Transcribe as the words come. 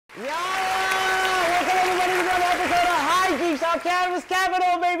Yo! Welcome everybody to another episode of High Jinx on Cannabis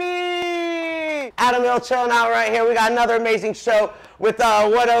Capital, baby! Adam Hill chilling out right here. We got another amazing show with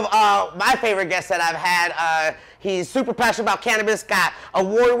one of my favorite guests that I've had. He's super passionate about cannabis, got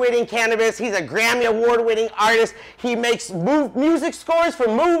award-winning cannabis. He's a Grammy award-winning artist. He makes music scores for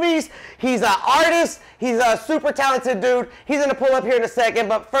movies. He's an artist. He's a super talented dude. He's gonna pull up here in a second,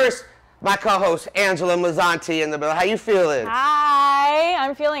 but first, my co-host, Angela Mazzanti in the bill. How you feeling? Hi,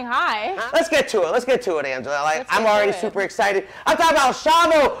 I'm feeling high. Let's get to it. Let's get to it, Angela. I'm already super excited. I'm talking about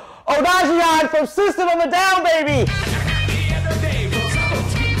Shavo Odadjian from System of a Down, baby.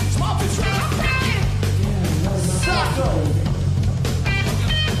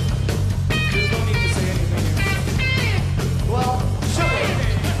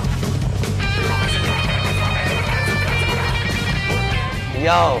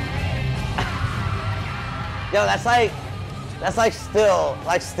 Yo, that's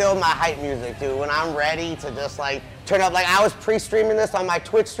still my hype music, dude. When I'm ready to just like turn up, like I was pre-streaming this on my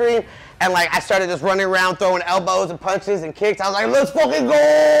Twitch stream, and like I started just running around throwing elbows and punches and kicks. I was like, let's fucking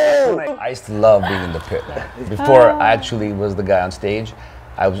go! I used to love being in the pit. Before I actually was the guy on stage,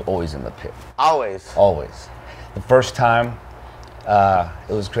 I was always in the pit. Always? Always. The first time,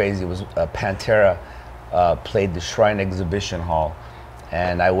 it was crazy. It was Pantera played the Shrine Exhibition Hall,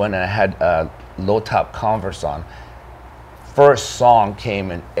 and I went and I had low-top Converse on. First song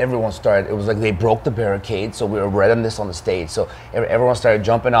came and everyone started, it was like they broke the barricade, so we were right on this on the stage. So everyone started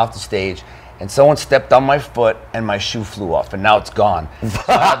jumping off the stage, and someone stepped on my foot and my shoe flew off, and now it's gone. So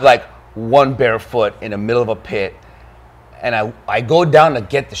I have like one bare foot in the middle of a pit, and I go down to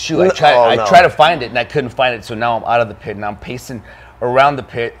get the shoe. I try to find it and I couldn't find it, so now I'm out of the pit and I'm pacing around the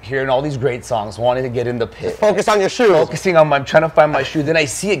pit, hearing all these great songs, wanting to get in the pit. Just focus on your shoes. Focusing on I'm trying to find my shoe. Then I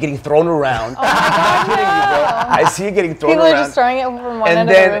see it getting thrown around. Oh, I'm not kidding you, bro. I see it getting thrown around. People are just throwing it from one end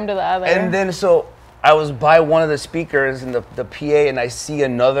of the room to the other. And then so I was by one of the speakers in the PA, and I see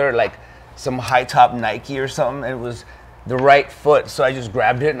another, like some high top Nike or something, and it was the right foot. So I just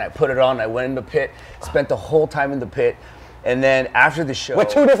grabbed it and I put it on. I went in the pit, spent the whole time in the pit. And then after the show, with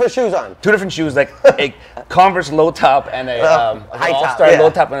two different shoes on. Two different shoes, like a Converse low top and a All-Star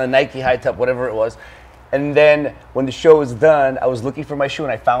low top and a Nike high top, whatever it was. And then when the show was done, I was looking for my shoe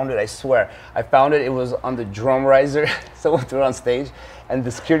and I found it. I swear, I found it. It was on the drum riser. Someone threw it on stage, and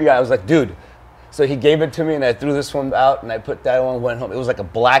the security guy was like, "Dude." So he gave it to me, and I threw this one out, and I put that one and went home. It was like a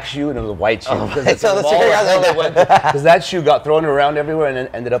black shoe, and it was a white shoe. Because that shoe got thrown around everywhere and then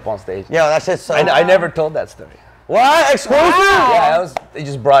ended up on stage. Yo, that's just so... I never told that story. What? Exclusive? Wow. Yeah, they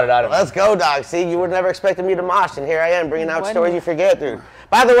just brought it out of me. Let's go, dog. See, you would never expected me to mosh, and here I am bringing out stories you forget, dude.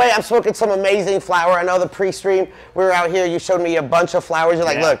 By the way, I'm smoking some amazing flower. I know the pre-stream, we were out here, you showed me a bunch of flowers. You're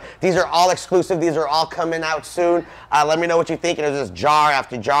like, look, these are all exclusive. These are all coming out soon. Let me know what you think. And it was just jar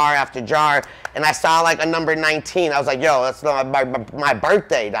after jar after jar. And I saw like a number 19. I was like, yo, that's my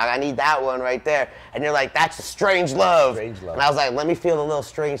birthday, dog. I need that one right there. And you're like, that's a strange love. Strange love. And I was like, let me feel a little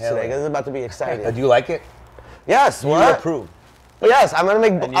strange today, because it's about to be exciting. Do you like it? Yes. You approve. Yes, I'm gonna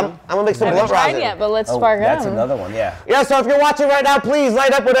make some blunt rosin. I haven't tried yet, but let's spark That's another one, yeah. Yeah, so if you're watching right now, please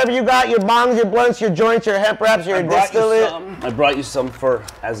light up whatever you got, your bongs, your blunts, your joints, your hemp wraps, your distillate. I brought you some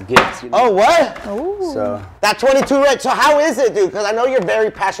as gifts. You know? Oh, what? Ooh. So that 22 red. So how is it, dude? Because I know you're very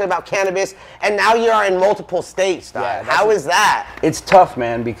passionate about cannabis, and now you are in multiple states, dog. Yeah, how is that? It's tough,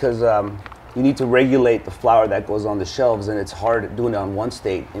 man, because you need to regulate the flower that goes on the shelves, and it's hard doing it on one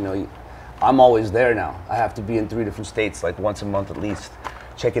state. You know, I'm always there now. I have to be in 3 different states, like once a month at least,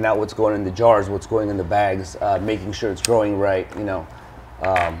 checking out what's going in the jars, what's going in the bags, making sure it's growing right, you know.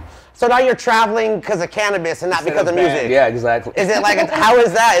 So now you're traveling because of cannabis and not because of music? Yeah, exactly. Is it like, how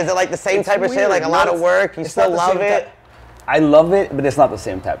is that? Is it like the same type of shit, like a lot of work? You still love it? I love it, but it's not the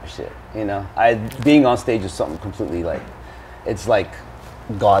same type of shit, you know. Being on stage is something completely like, it's like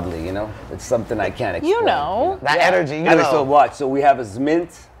godly, you know. It's something I can't explain. You know. That energy, you know. know. So watch, so we have a mint.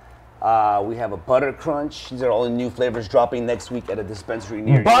 We have a Butter Crunch. These are all the new flavors dropping next week at a dispensary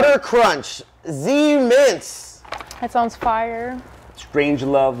near you. Butter Crunch, Z Mints. That sounds fire. Strange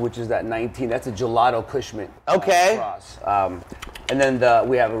Love, which is that 19. That's a gelato Kush mint. Okay. And then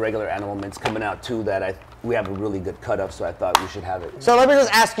we have a regular Animal Mints coming out too that we have a really good cut of, so I thought we should have it. So let me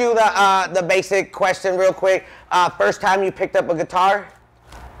just ask you the basic question real quick. First time you picked up a guitar?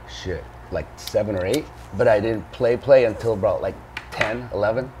 Shit, like 7 or 8, but I didn't play until about like 10,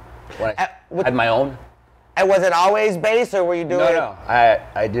 11. When I had my own. And was it always bass, or were you doing? No.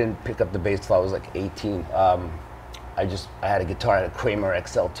 I didn't pick up the bass till I was like 18. I had a guitar, I had a Kramer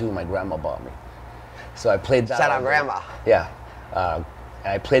XL2 my grandma bought me. So I played that. Shout out grandma. Yeah.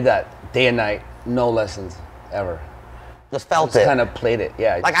 I played that day and night, no lessons, ever. Just felt it. Kind of played it,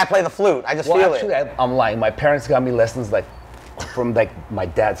 yeah. Like I play the flute, I just feel it. Actually, I'm lying. My parents got me lessons like from like my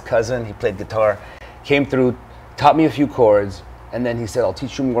dad's cousin. He played guitar, came through, taught me a few chords, and then he said, I'll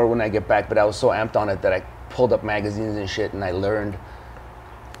teach you more when I get back. But I was so amped on it that I pulled up magazines and shit, and I learned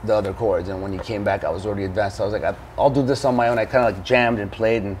the other chords. And when he came back, I was already advanced. So I was like, I'll do this on my own. I kind of like jammed and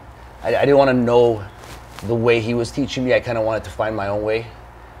played, and I didn't want to know the way he was teaching me. I kind of wanted to find my own way.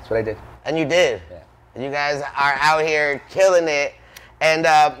 That's what I did. And you did. Yeah. And you guys are out here killing it. And,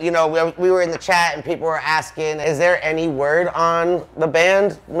 you know, we were in the chat and people were asking, is there any word on the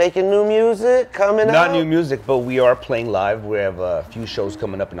band making new music coming out? Not new music, but we are playing live. We have a few shows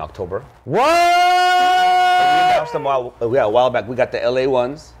coming up in October. What? We announced them a while back. We got the LA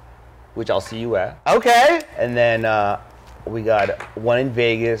ones, which I'll see you at. Okay. And then we got one in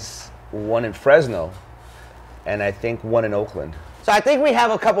Vegas, one in Fresno, and I think one in Oakland. So I think we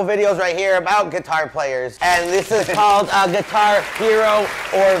have a couple videos right here about guitar players, and this is called Guitar Hero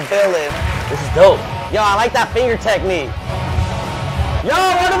or Villain. This is dope. Yo, I like that finger technique. Yo,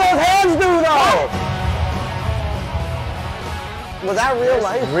 what do those hands do though? Was that real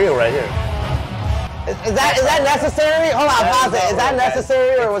life? It's real right here. Is that necessary? Hold on, pause it. Is that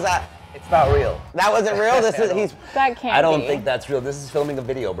necessary or was that? It's not real. That wasn't real? That can't be. I don't think that's real. This is filming a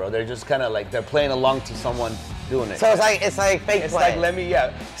video, bro. They're just kind of like, they're playing along to someone doing it. So it's like fake It's play.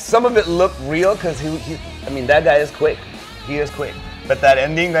 like, some of it looked real because I mean, that guy is quick. He is quick. But that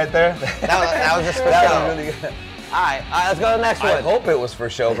ending right there, that was just for that show. was really good. All right, let's go to the next one. I hope it was for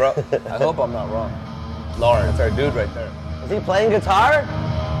show, bro. I hope I'm not wrong. Lauren, that's our dude right there. Is he playing guitar?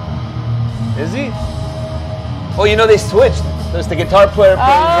 Is he? Oh, you know, they switched. There's the guitar player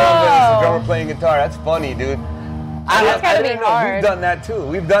playing drums and there's the drummer playing guitar. That's funny, dude. That's gotta be hard. We've done that too.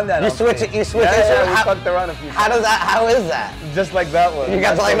 We've done that. You switch it. You switch it. Yeah, we fucked around a few times. How is that? Just like that one. You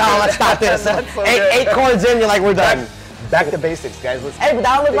guys are like, no, let's stop this. So eight chords in, you're like, we're done. Back to basics, guys. Let's Hey, but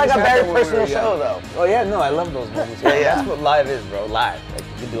that looked like a very personal young. show, though. Oh yeah, no, I love those moments. Yeah. That's what live is, bro. Live. Like,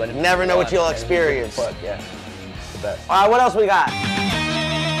 you can do anything. Never know what you'll want. experience. Fuck yeah, it's the best. All right, what else we got?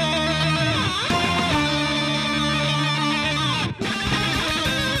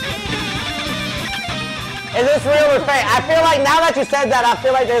 Is this real or fake? I feel like now that you said that, I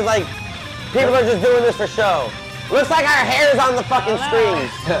feel like there's like, people are just doing this for show. Looks like our hair's on the fucking screen.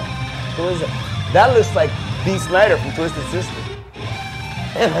 Who is it? That looks like Dee Snider from Twisted Sister.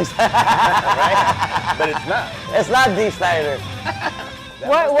 Right? But it's not. It's not Dee Snider.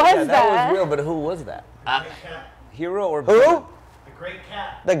 What was that? That was real, but who was that? Hero or Who? villain? The Great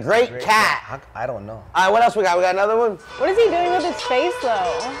Cat. The Great Cat. I don't know. All right, what else we got? We got another one? What is he doing with his face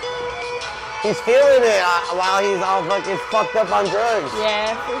though? He's feeling it while he's all fucking fucked up on drugs.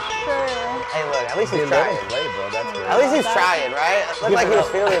 Yeah, for sure. Hey, look, at least he's He let trying. him play, bro. That's great. At least he's trying, right? Looked like he was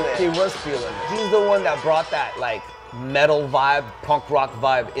feeling He it. was feeling it. He's the one that brought that like metal vibe, punk rock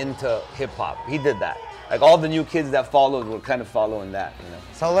vibe into hip hop. He did that. Like all the new kids that followed were kind of following that, you know.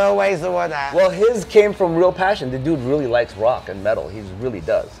 So Lil Wayne's the one that. Well, his came from real passion. The dude really likes rock and metal. He really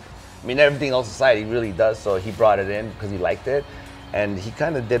does. I mean, everything else aside, he really does. So he brought it in because he liked it. And he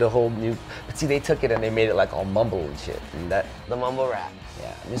kind of did a whole new, but see, they took it and they made it like all mumble and shit. And that, The mumble rap.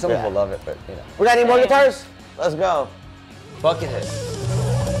 yeah. I mean, some people love it, but you know. We got any more guitars? Let's go. Buckethead.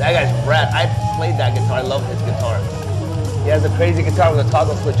 That guy's rad. I played that guitar. I love his guitar. He has a crazy guitar with a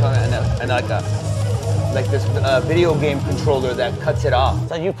toggle switch on it and like this video game controller that cuts it off.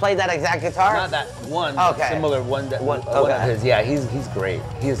 So you played that exact guitar? Not that one, Okay. similar one that one of his. Yeah, he's great.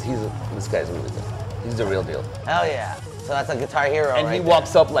 This guy's really good. He's the real deal. Hell yeah. So that's a Guitar Hero, And right he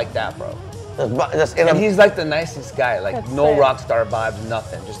walks up like that, bro. Just in And a, he's like the nicest guy. Like That's no sick. rock star vibes,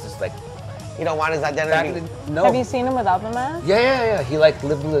 nothing. Just this like. you don't want his Back identity. in the, no. Have you seen him without the mask? Yeah. He like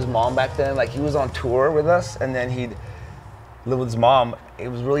lived with his mom back then. Like he was on tour with us, and then he'd live with his mom. He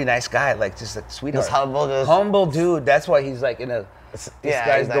was a really nice guy, like just a sweetheart. Just humble, Humble dude. That's why he's like in a. These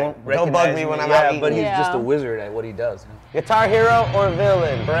guys he's like, don't recognize bug me when I'm yeah, out eating. but he's just Yeah. a wizard at what he does. Guitar Hero or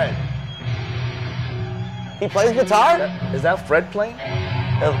Villain? Fred. He plays guitar? Is that Fred playing?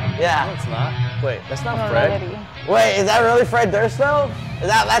 No, Yeah. it's not. Wait, that's I not don't know Fred. that he- Wait, is that really Fred Durst though?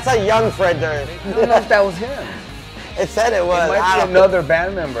 That's a young Fred Durst. I don't know if that was him. It said it was. It I might don't- be another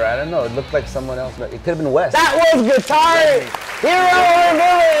band member. I don't know. It looked like someone else. But it could have been Wes. That was Guitar Hero or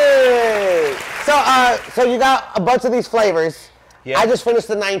Villain. So you got a bunch of these flavors. Yeah. I just finished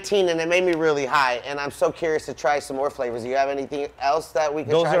the 19 and it made me really high, and I'm so curious to try some more flavors. Do you have anything else that we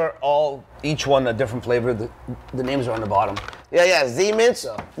can Those try? are all, each one a different flavor. The names are on the bottom. Yeah. Z-Mints.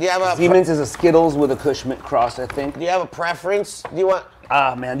 Do you have a Siemens is a Skittles with a Kush Mint cross, I think. Do you have a preference? Do you want?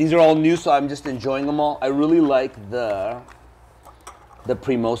 Ah, man, these are all new, so I'm just enjoying them all. I really like the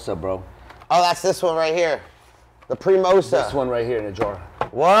Primosa, bro. Oh, that's this one right here. The Primosa. This one right here in a jar.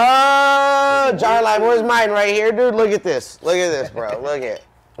 Whoa! Jar lime. Where's mine? Right here, dude. Look at this. Look at this, bro. Look at it.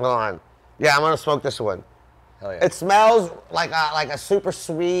 Hold on. Yeah, I'm gonna smoke this one. Hell yeah. It smells like a super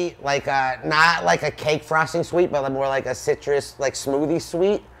sweet, not like a cake frosting sweet, but more like a citrus, like smoothie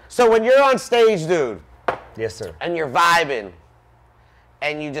sweet. So when you're on stage, dude. Yes, sir. And you're vibing,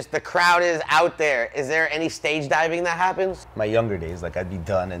 and the crowd is out there. Is there any stage diving that happens? My younger days, like I'd be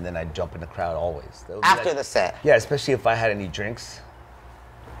done and then I'd jump in the crowd always. After the set? Yeah, especially if I had any drinks.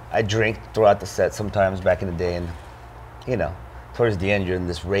 I drink throughout the set sometimes back in the day, and you know, towards the end you're in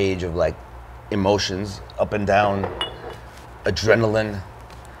this rage of like emotions, up and down, adrenaline.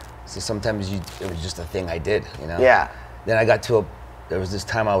 So sometimes it was just a thing I did, you know? Yeah. Then I got to there was this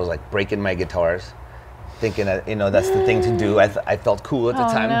time I was like breaking my guitars, thinking that, you know, that's the thing to do. I felt cool at the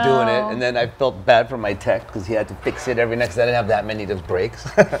time doing it, and then I felt bad for my tech because he had to fix it every next. I didn't have that many of those breaks,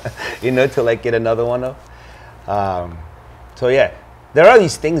 you know, to like get another one up. So yeah, there are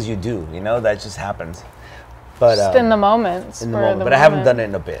these things you do, you know, that just happens. But just in the moments. In the moment, but I haven't done it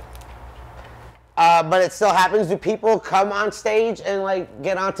in a bit. But it still happens. Do people come on stage and like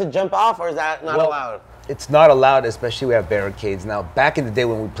get on to jump off, or is that not allowed? It's not allowed, especially we have barricades now. Back in the day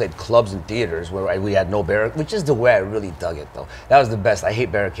when we played clubs and theaters where we had no barricade, which is the way I really dug it though. That was the best. I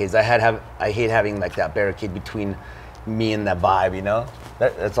hate barricades. I hate having like that barricade between me and that vibe, you know?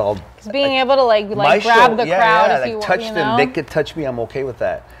 That's all. Being able to like grab the crowd if like you want, touch you them. know? They could touch me. I'm okay with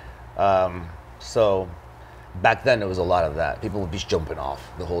that. So back then there was a lot of that. People would be jumping off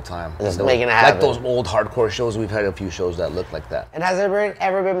the whole time. Just making it happen. Like those old hardcore shows. We've had a few shows that look like that. And has there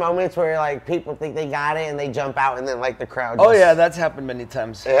ever been moments where like people think they got it and they jump out and then like the crowd Oh yeah, that's happened many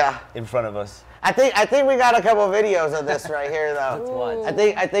times. Yeah. In front of us. I think we got a couple videos of this right here though. I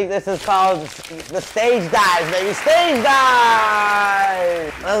think this is called the stage dives, baby. Stage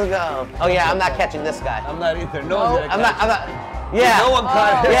dive. Let's go. Oh yeah, I'm not catching this guy. I'm not either. No one's gonna I'm not. Yeah. No one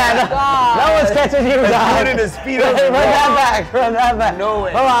caught it. Yeah. No one's catching you, dog. Put his feet Run that back. Run that back. No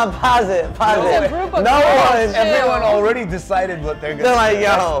way. Hold on. Pause it. Pause it. No one. Everyone already decided what they're gonna do. They're like,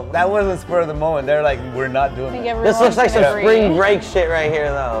 yo. That wasn't spur of the moment. They're like, we're not doing that. This looks like some spring break shit right here,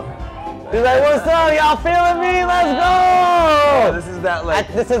 though. He's like, what's up? Y'all feeling me? Let's go! Yeah, this is that like.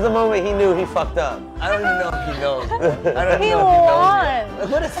 This is the moment he knew he fucked up. I don't even know if he knows. I don't even He know won. if he knows.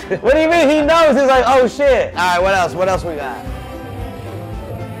 What is it? What do you mean he knows? He's like, oh shit. All right, what else? What else we got?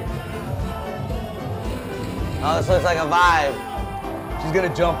 Oh, this looks like a vibe. She's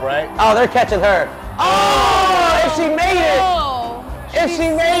gonna jump, right? Oh, they're catching her. Oh, if she made it. If she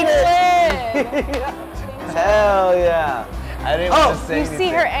made it. Hell yeah. I didn't want to say You anything. see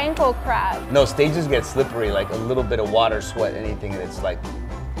her ankle crack. No, stages get slippery, like a little bit of water, sweat, anything, and it's like,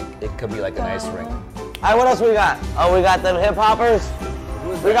 it could be like an ice rink. All right, what else we got? Oh, we got them hip hoppers.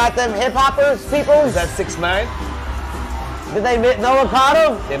 We got them hip hoppers, people. Is that 6'9"? Did no one caught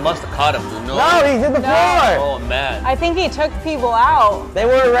him? They must have caught him, dude. No, he's in the floor. Oh, man. I think he took people out. They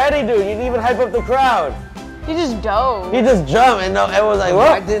weren't ready, dude. You didn't even hype up the crowd. He just dove. He just jumped and it was like,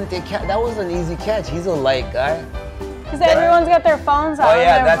 Why what? didn't they catch? That was an easy catch. He's a light guy. Because everyone's got their phones out. Oh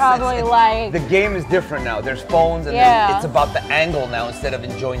yeah, and they're probably like. The game is different now. There's phones, and it's about the angle now instead of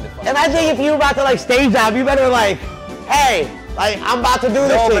enjoying the fun. And I think if you're about to like stage dive, you better like, hey, like I'm about to do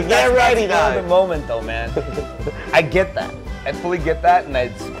this shit. Get ready, that's dog. the moment, though, man. I get that. I fully get that, and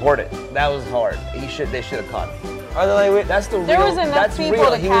I support it. That was hard. They should have caught him. Are they like, that's the real. There was enough that's people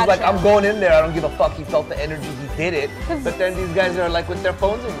real. to He was like, catch I'm going in there. I don't give a fuck. He felt the energy. He did it. 'Cause But then these guys are like with their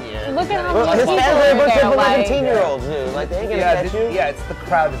phones in the air. Look at how many his people fans are a bunch there, of like. 17-year-olds, dude. Like they ain't gonna catch you. Yeah, it's the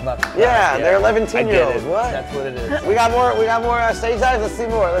crowd is not. The crowd. Yeah, they're 11, I get 10-year-olds. it. What? That's what it is. We got more stage dives. Let's see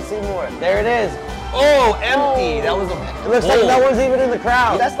more. Let's see more. There it is. Oh, empty. That was a. It looks like no one's even in the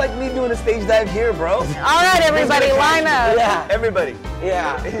crowd. That's like me doing a stage dive here, bro. All right, everybody, line up. Yeah. Everybody.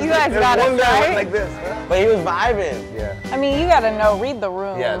 Yeah. You guys got it, One guy went right? like this. Huh? But he was vibing. Yeah. I mean, you gotta read the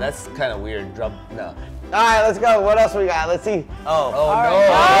room. Yeah, that's kind of weird. No. All right, let's go. What else we got? Let's see. Oh. Oh Right. no.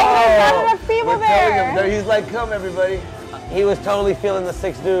 Oh, there's not enough people We're telling him there. he's like, come everybody. He was totally feeling the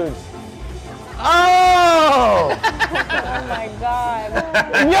 6 dudes. Oh! Oh my God.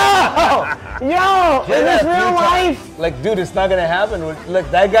 Yo! Is this real life? Like, dude, it's not gonna happen. Look,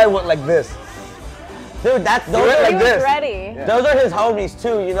 that guy went like this. Dude, those went are He like was this. ready. those are his homies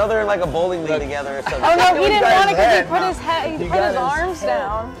too. You know they're in like a bowling league Look. together or something. Oh no, he didn't want it because he head. put his head. He put got his his arms head.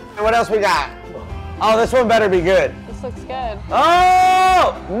 down. What else we got? Oh, this one better be good. This looks good.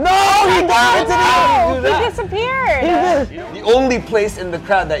 Oh! No! He got it Oh, do that? he disappeared. The only place in the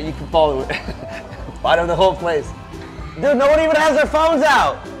crowd that you can follow out of the whole place. Dude, no one even has their phones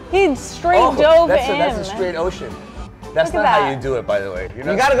out. He straight dove that's in. That's a straight ocean. That's Look not at how that. you do it, by the way. You're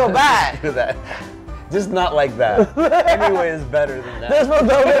not You gotta go supposed back. to do that. Just not like that. Anyway is better than that. This one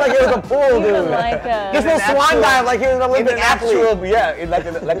dove in like it was a pool, Even dude. like This was swan dive like he was an Olympic athlete. Yeah, in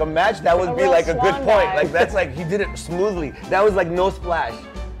like a match, that would be real like a good swan point. dive. Like that's like he did it smoothly. That was like no splash.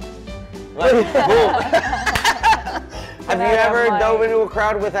 Like, boom. Have you ever dove into a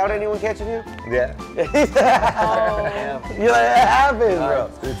crowd without anyone catching you? Yeah. You're like, it happens, bro.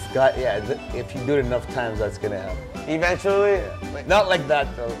 It's got, yeah, if you do it enough times, that's gonna happen. Eventually, Yeah. Not like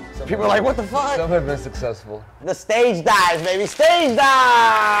that though. people are like, what the fuck? Some have been successful. The stage dives, baby, stage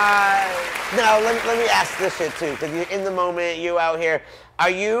dives! Now, let me ask this shit too, because you're in the moment, you out here. Are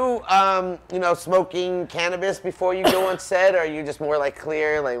you, smoking cannabis before you go on set, or are you just more like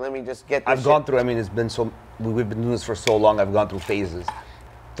clear, like, let me just get this I've gone through, I mean, it's been so, we've been doing this for so long, I've gone through phases.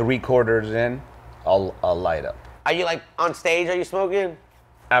 3/4 in, I'll light up. Are you like, on stage, are you smoking?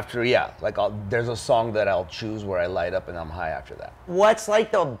 After, yeah, like there's a song that I'll choose where I light up and I'm high after that. What's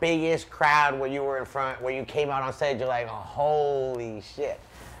like the biggest crowd when you were in front, where you came out on stage, you're like, oh, holy shit.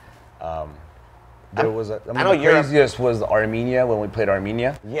 There was the Europe. craziest was Armenia, when we played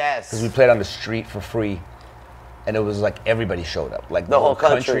Armenia. Yes. Because we played on the street for free. And it was like everybody showed up. Like The whole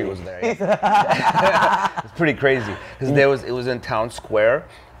country. was there. Yeah. It's pretty crazy. Because it was in Town Square.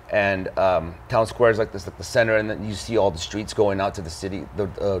 And Town Square is like this, like the center, and then you see all the streets going out to the city,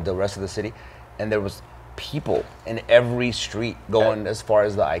 the rest of the city. And there was people in every street going as far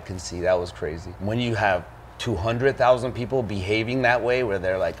as the eye can see. That was crazy. When you have 200,000 people behaving that way, where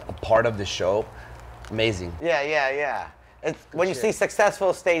they're like a part of the show, amazing. Yeah. It's when you see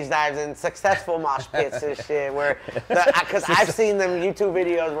successful stage dives and successful mosh pits and shit, where, because I've seen them YouTube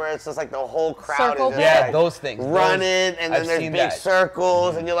videos where it's just like the whole crowd Circle is just pit? like those things. running, and then I've there's seen big that.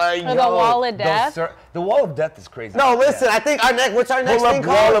 circles, and you're like, Or the wall of death. The Wall of Death is crazy. No, listen, I think what's our next thing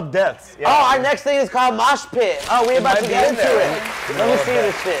Wall called? of Deaths. Yeah. Oh, our next thing is called Mosh Pit. Oh, we about to might get be in into there, it. right? Let me Wall see of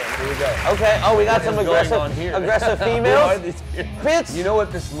this Death. shit. Here we go. Okay. Oh, we got What some is going on aggressive, here? aggressive Who are females. these people? Pits. You know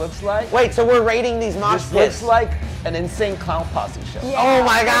what this looks like? Wait, so we're rating these mosh This pits. looks like an insane clown posse show. Yeah. Oh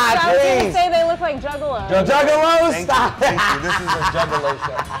my God, I was please. gonna say they look like juggalos. Juggalos, Thank stop. you. This is a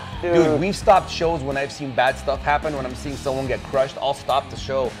juggalo show. Dude, we've stopped shows when I've seen bad stuff happen. When I'm seeing someone get crushed, I'll stop the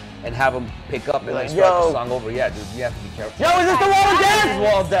show and have them pick up and like start the song over. Yeah, dude, you have to be careful. Yo, is this the Wall of This is Death?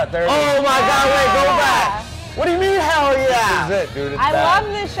 Wall of Death. There it is. Oh my God, wait, go back. What do you mean, hell yeah? This is it, dude. It's I bad.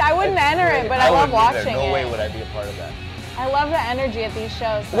 love this show. I wouldn't enter it, but I love wouldn't either. watching No it. way would I be a part of that. I love the energy at these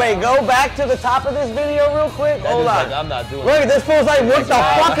shows. though. Wait, go back to the top of this video real quick. That Hold is on. like, I'm not doing Look, it. this fool's like, what the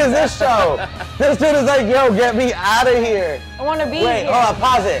fuck is this show? This dude is like, yo, get me out of here. I want to be Wait, here. hold on,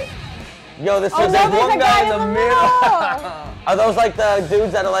 pause it. Yo, this Oh, is no, like there's one a guy guy in the middle. Are those like the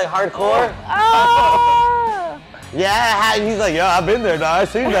dudes that are like hardcore? Oh. Yeah, he's like, yo, I've been there, dog. I've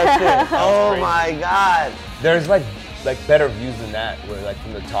seen that shit. Oh my God. There's like better views than that, where like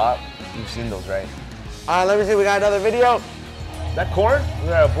from the top, you've seen those, right? All right, let me see. We got another video. That corn?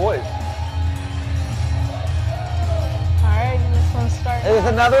 Look at our boys. All right, this one's starting. Is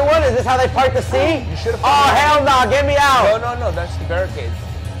this another one? Is this how they part the sea? You should have. Oh, hell no, get me out. No, that's the barricades.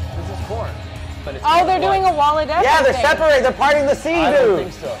 This is corn. But it's Oh, they're doing a wall of death. Yeah, I they're think. separated. They're parting the sea, I dude. don't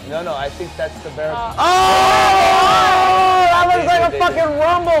think so. No, I think that's the barricade. Oh, that looks like a They fucking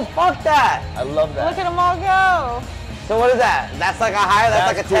rumble. Fuck that. I love that. Look at them all go. So what is that? That's like a high,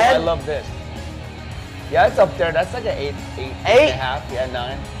 that's like a cool. 10? I love this. Yeah, it's up there. That's like an 8 and a half. Yeah,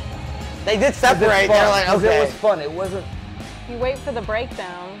 9. They did separate. They're like, okay. It was fun. It wasn't. You wait for the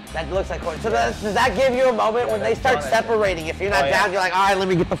breakdown. That looks like corn. So does that give you a moment when they that's start fun, I think. separating? If you're not Oh, yeah. down, you're like, all right, let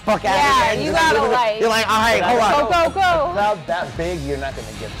me get the fuck out Yeah, of here. And you just gotta, leave it- like- You're like, all right, hold on. Go, go, go. Crowd that big, you're not gonna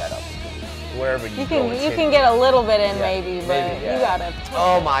get that up. Wherever you, You go, can it's you hidden. can get a little bit in Yeah, maybe, but maybe, yeah. you gotta.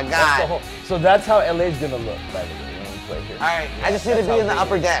 Oh my That's the God. whole- so that's how LA's gonna look, by the way, when we play here. All right, I just need to That's be how in the big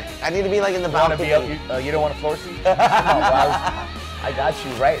upper it is. deck. I need to be like in the You wanna balcony. be up? You don't want a floor seat? No, well, I got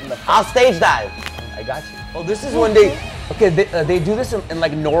you right in the. I'll stage dive. I got you. Oh, this is when they. Okay, they do this in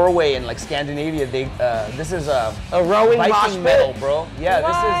like Norway and like Scandinavia. This is a rowing mosh Viking pit? metal, bro. Yeah,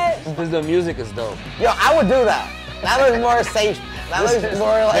 What? this the music is dope. Yo, I would do that. That looks more safe. That looks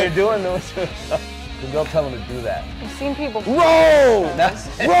more They're like, doing those. Don't tell them to do that. I've seen people. roll! That's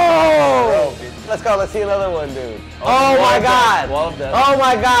it. Roll! Bro, Let's go, let's see another one, dude. Oh, Oh Wall my of Death, God. Wall of Death. Oh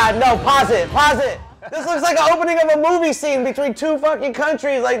my God, no, pause it. This looks like an opening of a movie scene between two fucking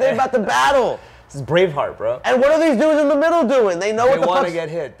countries, like they're about to battle. This is Braveheart, bro. And what are these dudes in the middle doing? They know They what the want fuck. to get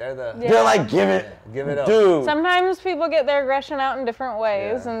hit. They're the. Yeah. They're like, give it. Give it up. Dude. Sometimes people get their aggression out in different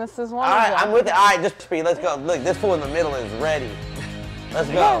ways, Yeah. and this is one All of right, them. I'm with it. All right, just speed. Let's go. Look, this fool in the middle is ready. Let's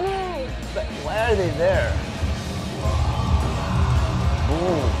Yeah, go. right. But why are they there?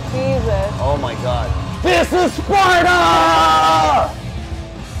 Ooh. Jesus. Oh my God. This is Sparta!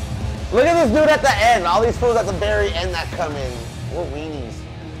 Look at this dude at the end. All these fools at the very end that come in. We're weenies.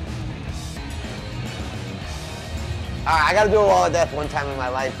 All right, I gotta do a wall of death one time in my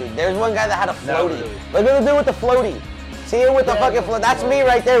life, dude. There's one guy that had a floaty. Really. Look at the dude with the floaty. See him with the fucking floaty? That's me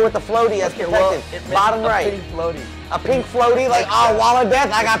right there with the floaty as protected. Bottom right. A pink floaty. A pink floaty, like, oh, wall of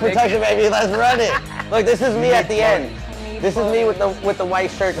death, I got protection, baby. Let's run it. Look, this is me at the end. This is me with the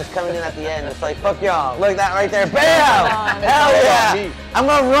white shirt just coming in at the end. It's like, fuck y'all. Look, that right there. Bam! Hell yeah! I'm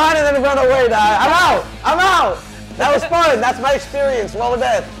gonna run and then run away, dog. I'm out! I'm out! That was fun. That's my experience. Wall of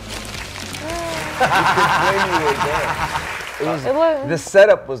death. The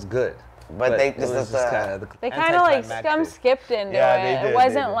setup was good. But they They kind of like skipped into it. It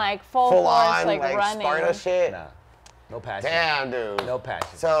wasn't like full force, on, like running. Sparta shit. Nah, no passion. Damn, dude. No passion.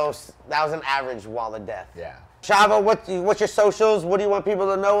 So that was an average wall of death. Yeah. Shavo, what's your socials? What do you want people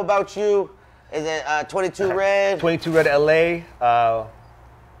to know about you? Is it 22 Red? 22 Red LA,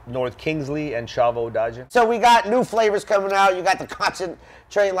 North Kingsley, and Shavo Odadjian. So we got new flavors coming out. You got the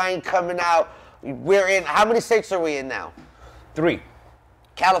concentrate line coming out. We're in, how many states are we in now? 3.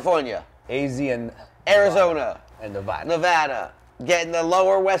 California. AZ and Arizona. And Nevada. Nevada. Getting the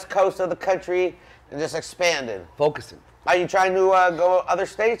lower west coast of the country and just expanding. Focusing. Are you trying to go other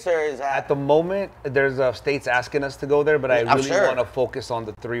states, or is that? At the moment, there's states asking us to go there, but I really sure. want to focus on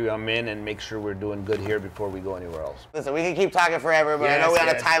the 3 I'm in and make sure we're doing good here before we go anywhere else. Listen, we can keep talking forever, but Yes, I know we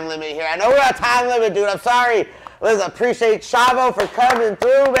got a time limit here. I know we're on a time limit, dude. I'm sorry. Listen, appreciate Shavo for coming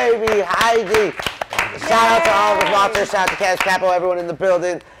through, baby. High Jinx. Shout out to all the sponsors. Shout out to Cannabis Capital, everyone in the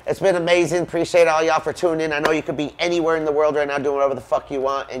building. It's been amazing. Appreciate all y'all for tuning in. I know you could be anywhere in the world right now doing whatever the fuck you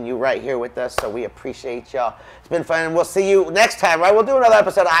want, and you right here with us, so we appreciate y'all. It's been fun, and we'll see you next time, right? We'll do another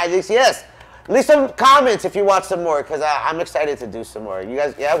episode of High Jinx. Yes. Leave some comments if you want some more, because I'm excited to do some more. You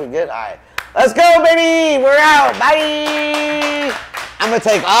guys, yeah, we good? All right. Let's go, baby. We're out. Bye. I'm going to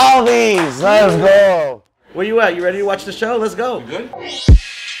take all these. Let's go. Where you at? You ready to watch the show? Let's go. Good?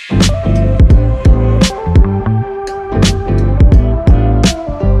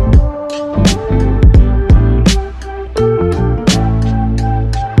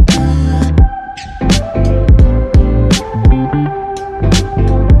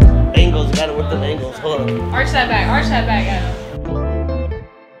 Angles, gotta work the angles. Hold on. Arch that back, Adam.